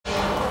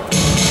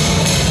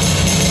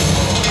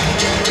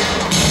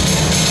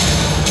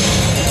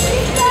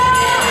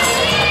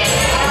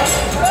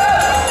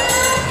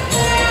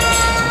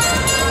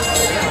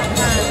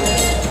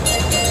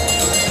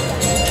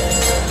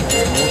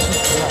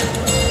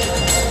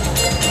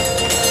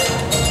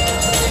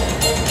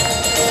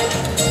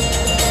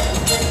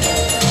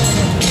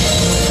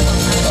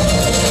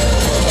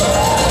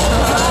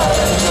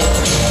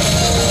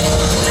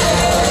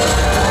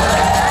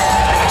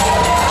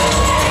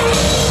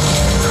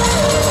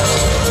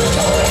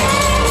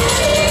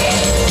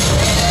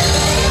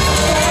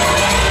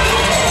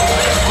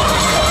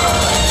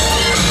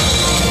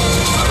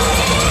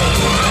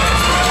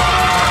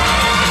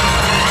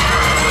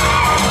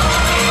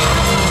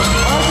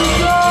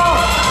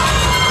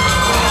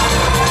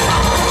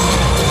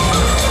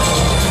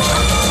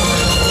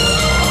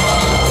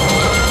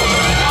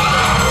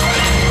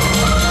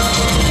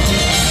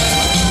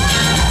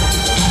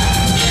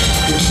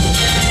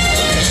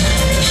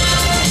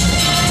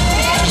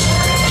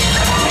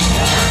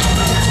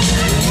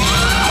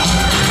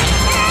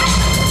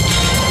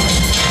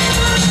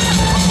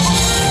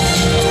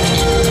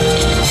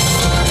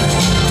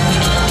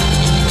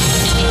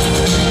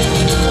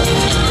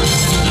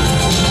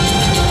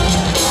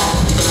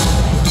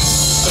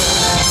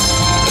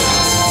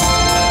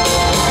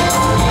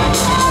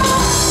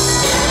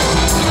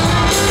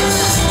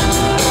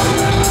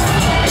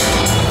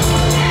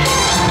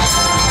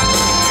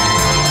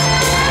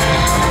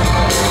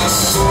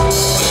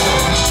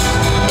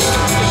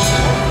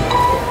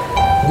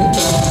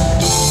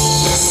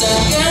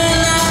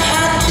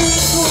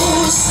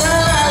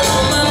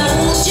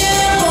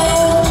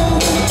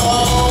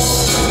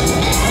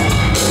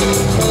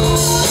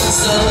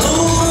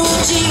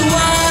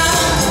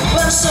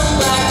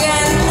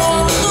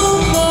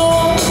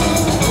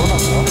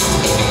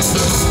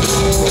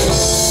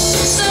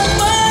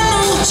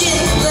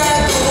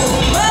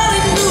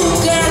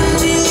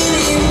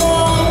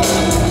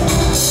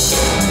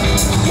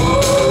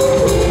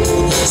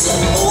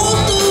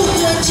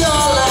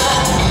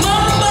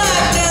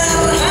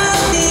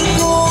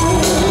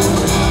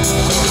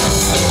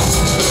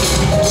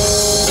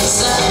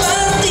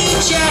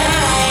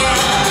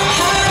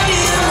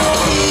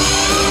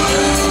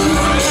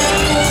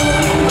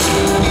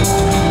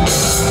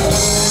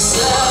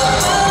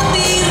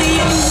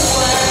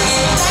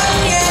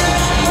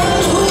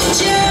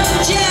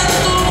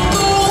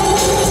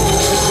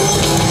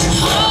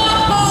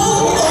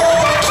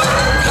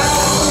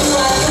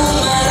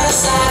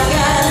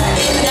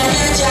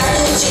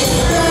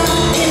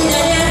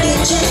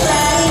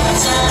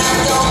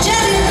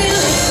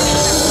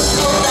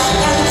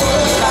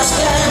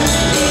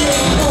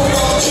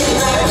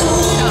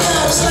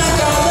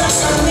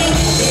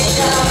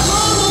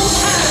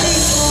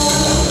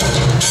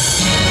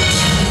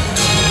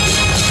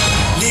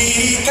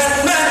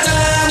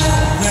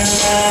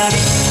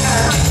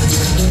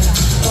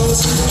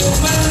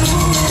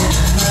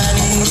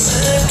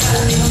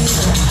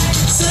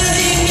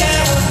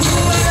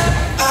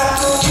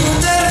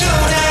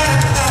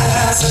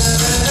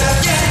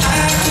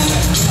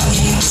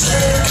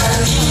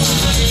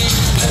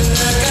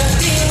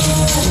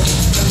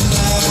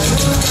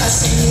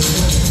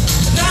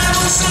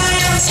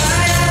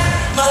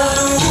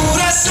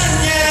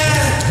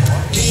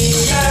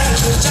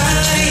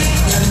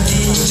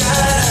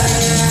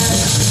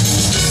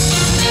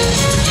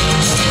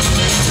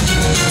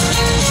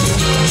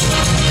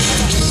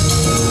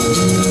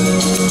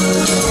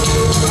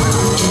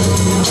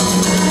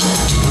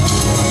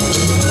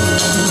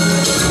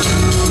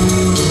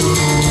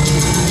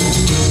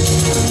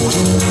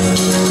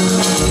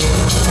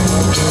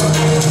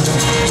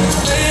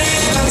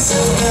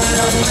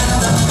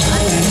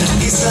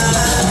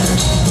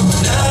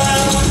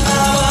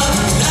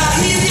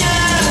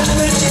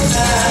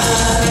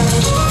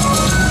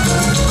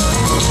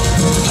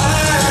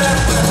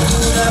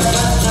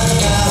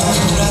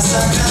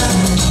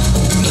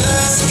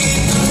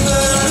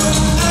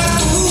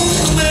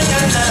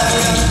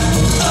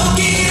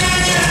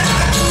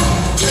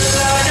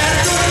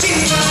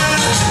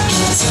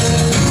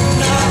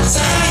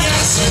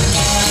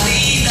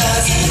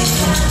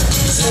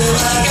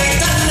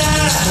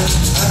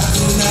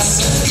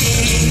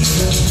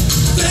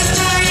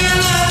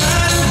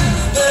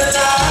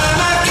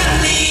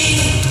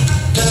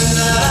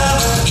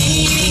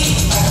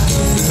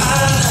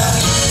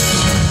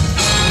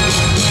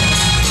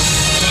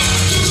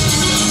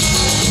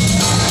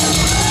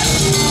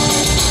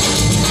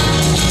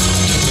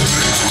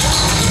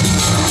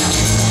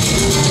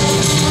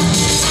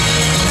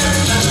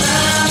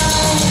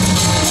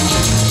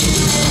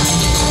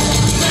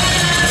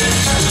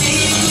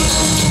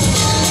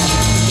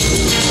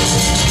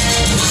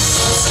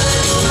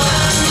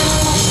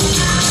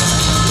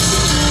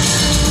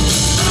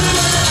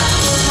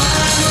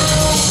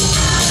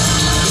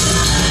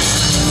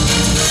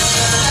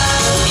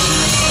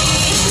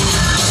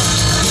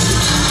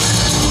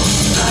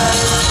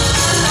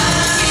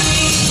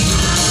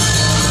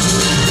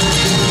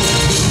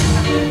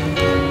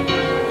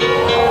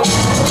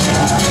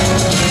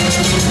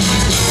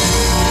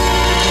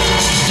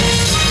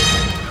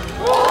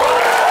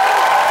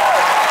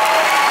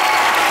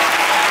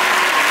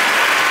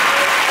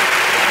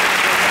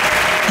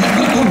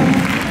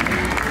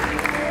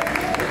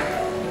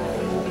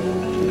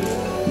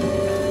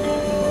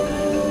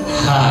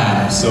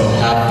so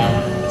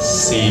happy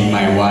seeing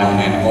my one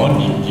and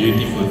only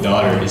beautiful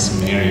daughter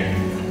is married,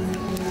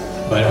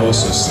 but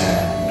also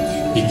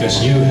sad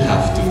because you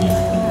have to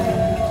leave.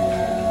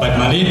 But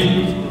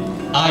Malini,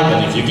 I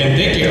believe you can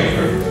take care of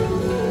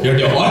her. You're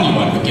the only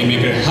one who can make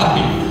her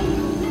happy.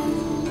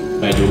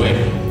 By the way,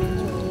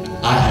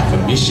 I have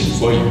a mission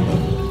for you.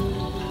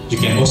 You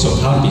can also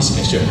count this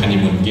as your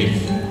honeymoon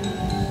gift.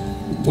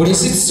 What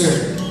is it,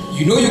 sir?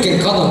 You know you can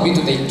count on me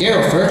to take care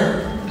of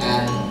her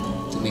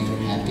and to make her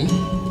happy.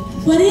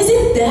 What is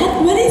it,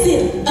 Dad? What is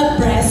it? A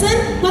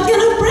present? What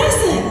kind of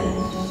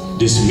present?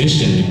 This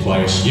mission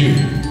requires you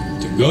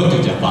to go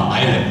to Java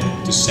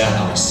Island to sell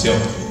our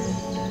silk.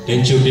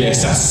 Then you'll be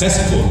as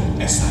successful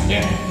as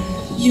I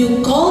am.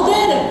 You call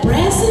that a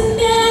present,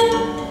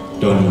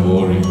 Dad? Don't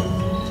worry.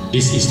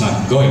 This is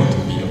not going to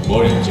be a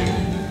boring journey.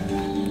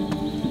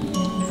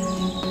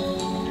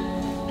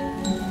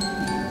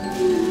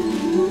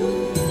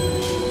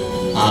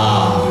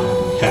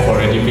 Have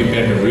already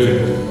prepared the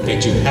route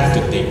that you have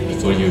to take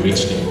before you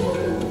reach there.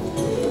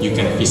 You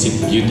can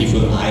visit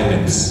beautiful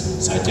islands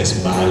such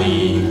as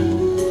Bali,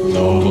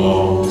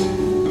 Lombok.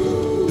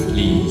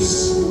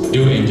 Please,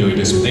 do enjoy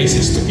those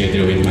places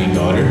together with my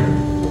daughter.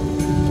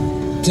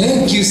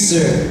 Thank you,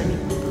 sir.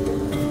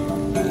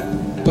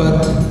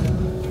 But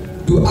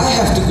do I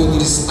have to go to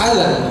this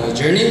island on my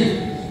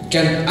journey?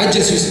 Can I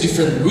just use a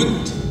different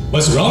route?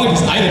 What's wrong with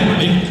this island,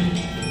 Malik?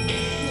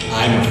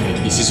 I'm afraid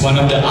this is one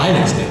of the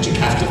islands that you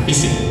have to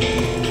visit.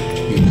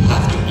 you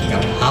have to pick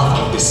up half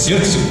of the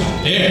silk suit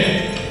up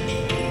there.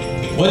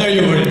 What are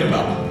you worried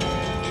about?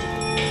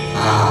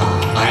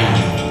 I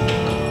know.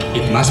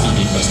 It must be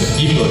because the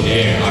people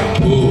there are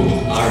poor,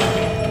 aren't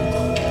they?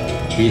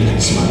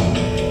 Relax,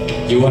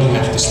 Malin. You won't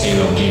have to stay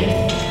long here.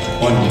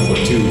 Only for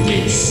 2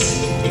 days.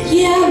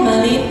 Yeah,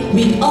 Malin,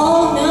 we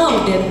all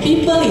know that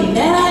people in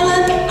that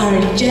island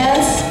are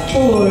just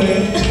poor.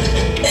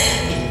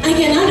 I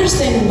can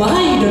understand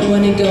why you don't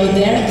want to go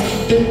there,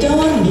 but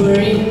don't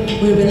worry,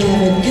 we will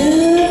have a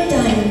good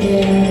time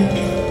there.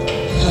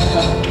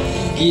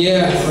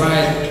 Yeah,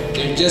 right.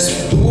 They're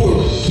just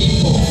poor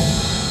people.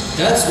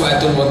 That's why I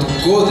don't want to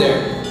go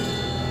there.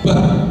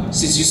 But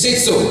since you say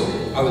so,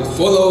 I will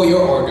follow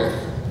your order.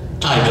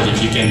 I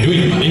believe you can do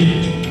it,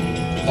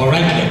 Malin.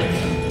 Alright then.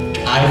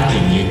 I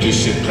think you two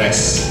should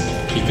rest,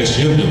 because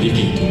you'll be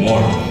leaving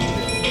tomorrow.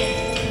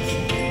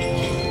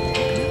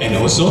 And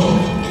also,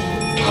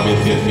 I will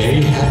feel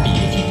very happy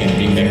if you can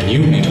bring back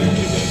new members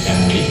to the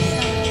family.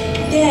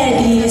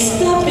 Daddy,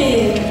 stop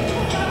it.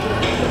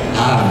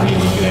 I'm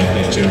really glad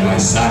that you're my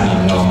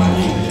son-in-law,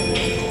 Malin.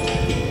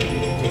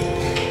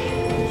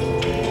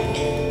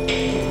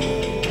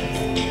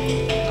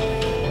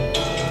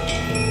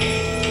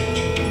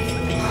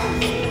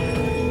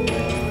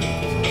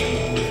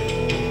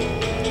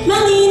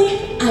 Malin,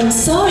 I'm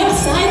so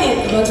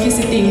excited about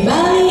visiting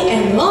Bali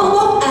and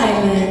Lombok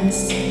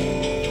Islands.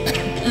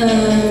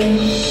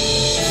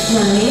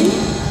 Malin?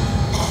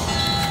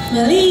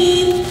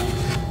 Malin?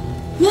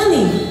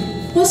 Malin?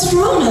 What's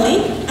wrong,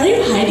 Malin? Are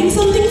you hiding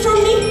something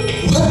from me?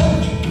 What?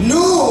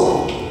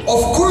 No!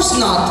 Of course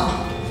not!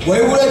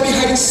 Why would I be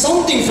hiding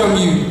something from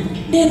you?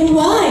 Then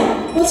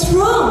why? What's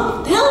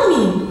wrong? Tell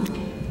me.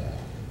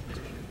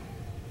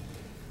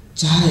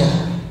 Cahaya,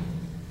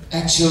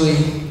 actually,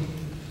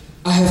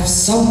 I have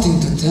something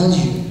to tell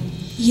you.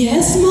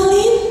 Yes,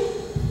 Malin?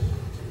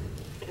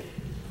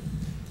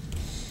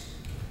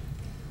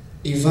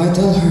 If I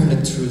tell her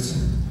the truth,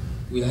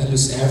 will I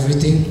lose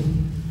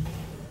everything?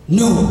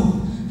 No!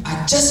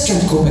 I just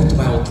can't go back to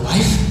my old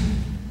life.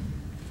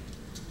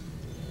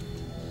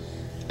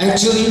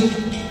 Actually,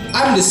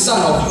 I'm the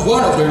son of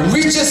one of the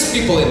richest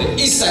people in the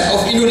east side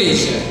of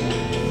Indonesia.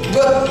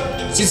 But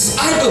since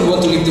I don't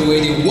want to live the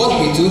way they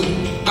want me to,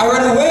 I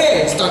run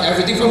away and start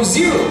everything from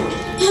zero.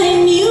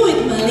 I knew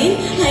it, Malin.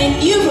 I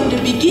knew from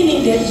the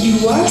beginning that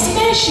you are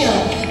special.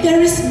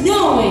 There is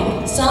no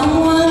way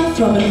someone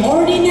from an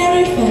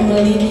ordinary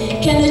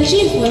family can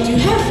achieve what you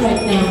have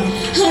right now.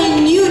 I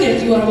knew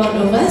that you are one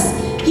of us.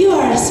 You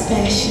are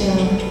special.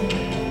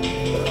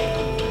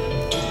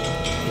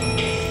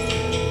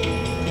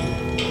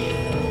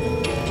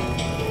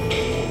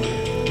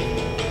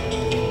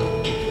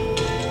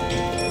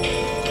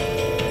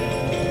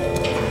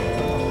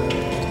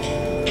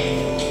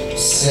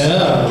 So,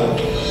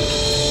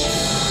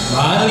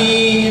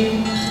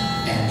 Malin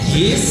and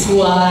his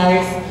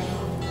wife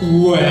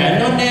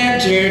went on their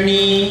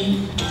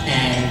journey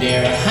and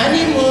their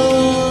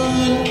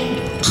honeymoon.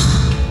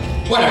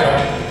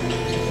 Whatever.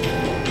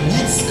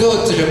 Let's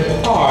go to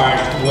the part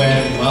when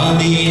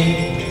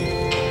Malin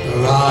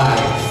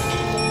arrived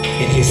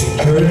in his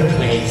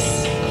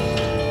birthplace,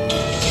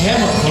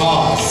 came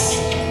across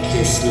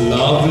his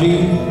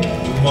lovely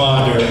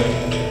mother.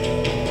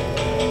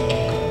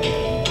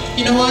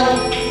 You know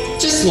what?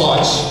 Just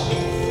watch.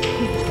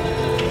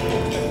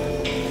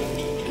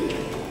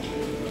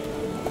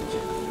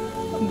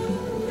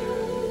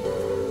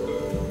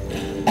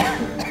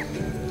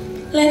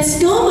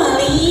 Let's go,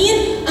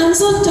 Malin. I'm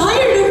so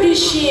tired of this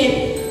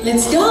shit.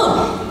 Let's go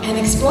and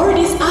explore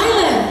this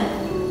island.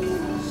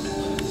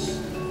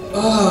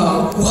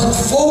 What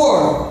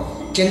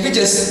for? Can we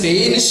just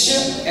stay in the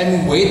ship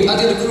and wait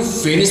until the crew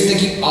finish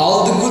taking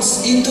all the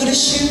goods into the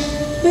ship?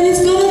 But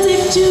it's gonna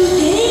take 2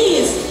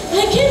 days.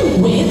 I can't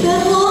wait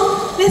that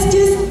long. Let's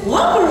just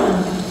walk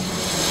around.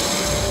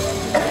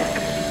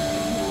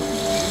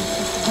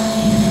 I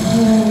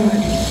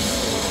heard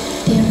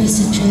there is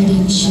a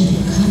trading ship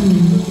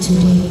coming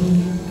today.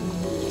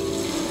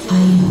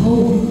 I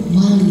hope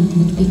Malin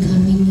would be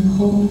coming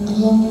home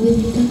along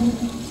with them.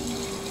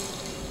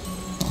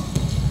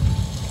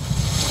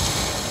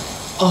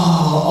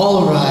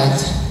 Oh, alright.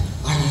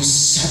 Are you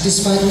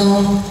satisfied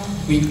now?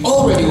 We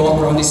already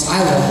walked around this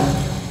island.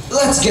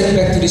 Let's get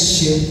back to the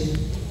ship.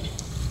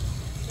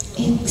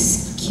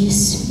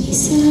 Excuse me,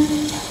 sir.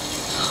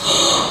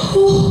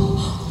 Oh,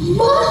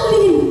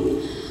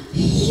 Malin!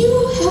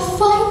 You have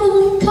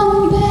finally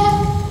come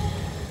back.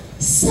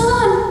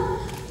 Son,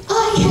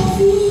 I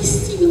have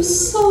missed you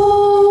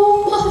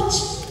so much.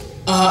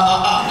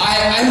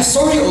 I'm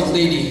sorry, old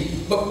lady,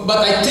 but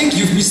I think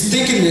you've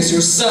mistaken me as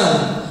your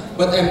son.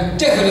 But I'm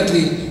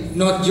definitely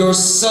not your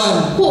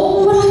son.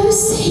 What are you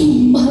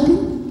saying,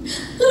 Malin?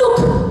 Look,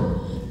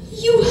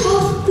 you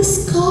have the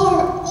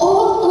scar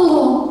all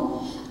along.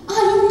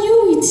 I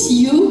knew it's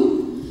you.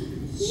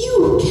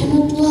 You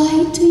cannot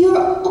lie to your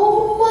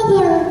own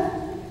mother.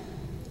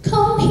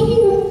 Come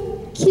here,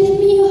 give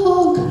me a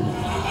hug.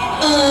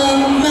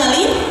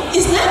 Malin,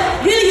 is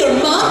that really your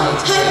mom?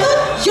 I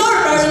thought your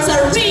parents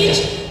are rich.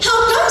 How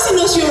come she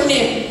knows your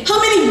name? How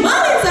many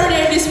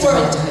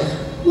world.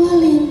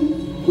 Malin,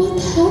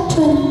 what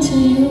happened to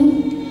you?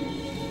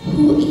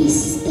 Who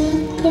is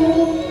that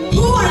girl?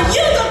 Who are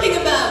you talking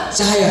about?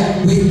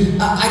 Cahaya,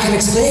 wait, I can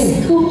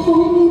explain. Go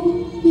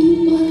home with me,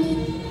 Malin.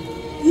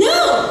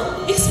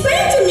 No!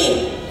 Explain to me!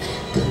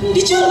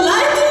 Did you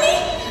lie to me?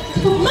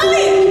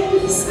 Malin!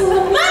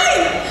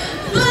 Malin!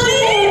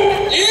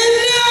 Malin!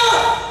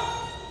 Enough!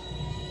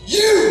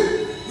 You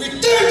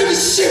return to the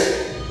ship!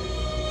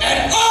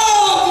 And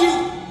all of you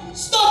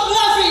stop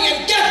laughing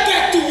and get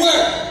back to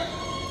work!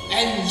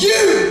 And you,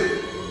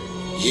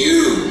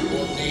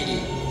 old lady,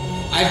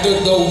 I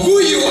don't know who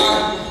you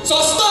are,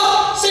 so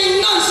stop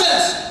saying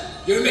nonsense!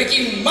 You're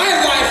making my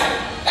wife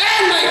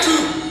and my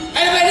crew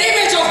have an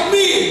image of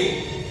me!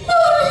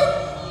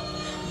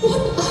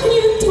 What are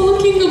you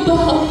talking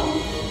about?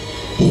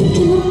 It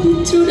cannot be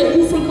true that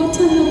you've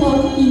forgotten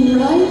about me,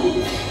 right?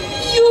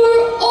 Your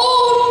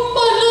own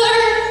mother!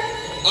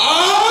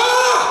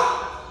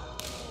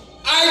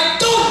 I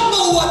don't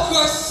know what you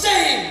are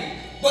saying,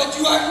 but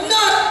you are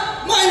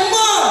not my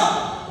mom!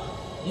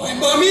 My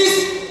mom is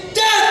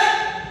dead!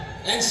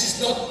 And she's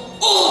not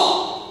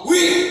old,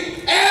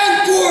 weak,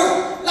 and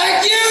poor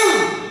like you!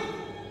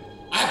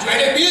 I'd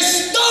rather be a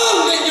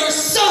stone than your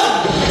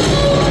son!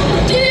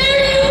 How dare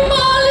you,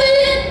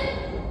 Malin!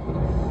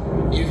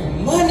 If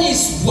money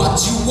is what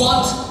you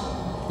want,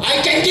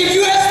 I can give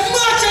you as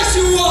much as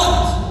you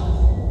want!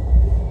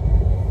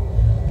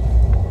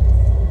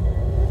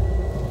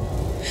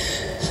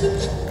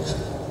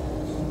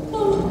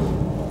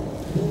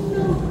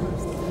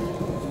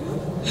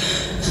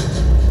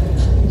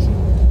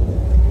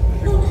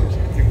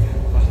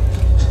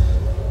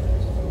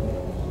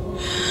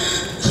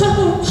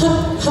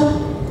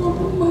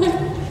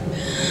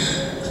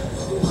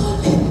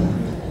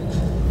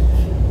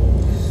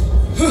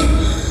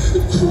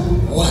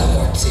 One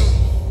more thing.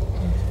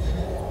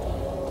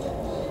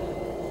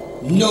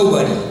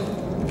 Nobody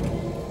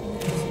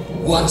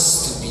wants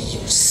to